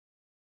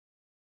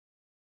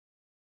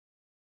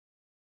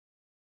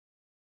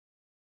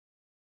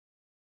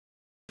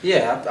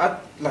Yeah,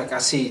 I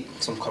see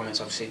some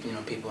comments, obviously, you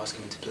know, people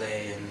asking me to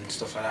play and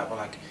stuff like that, but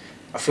like,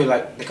 I feel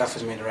like the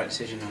gaffer's made the right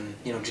decision on,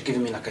 you know, just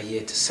giving me like a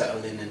year to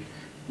settle in, and,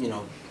 you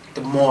know,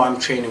 the more I'm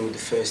training with the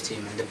first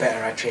team and the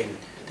better I train,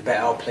 the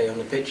better I'll play on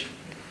the pitch.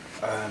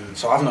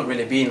 So I've not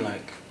really been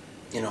like,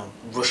 you know,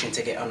 rushing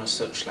to get on as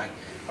such. Like,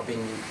 I've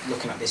been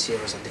looking at this year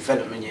as a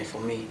development year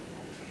for me.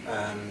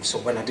 So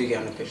when I do get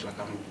on the pitch, like,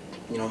 I'm,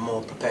 you know,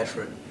 more prepared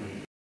for it.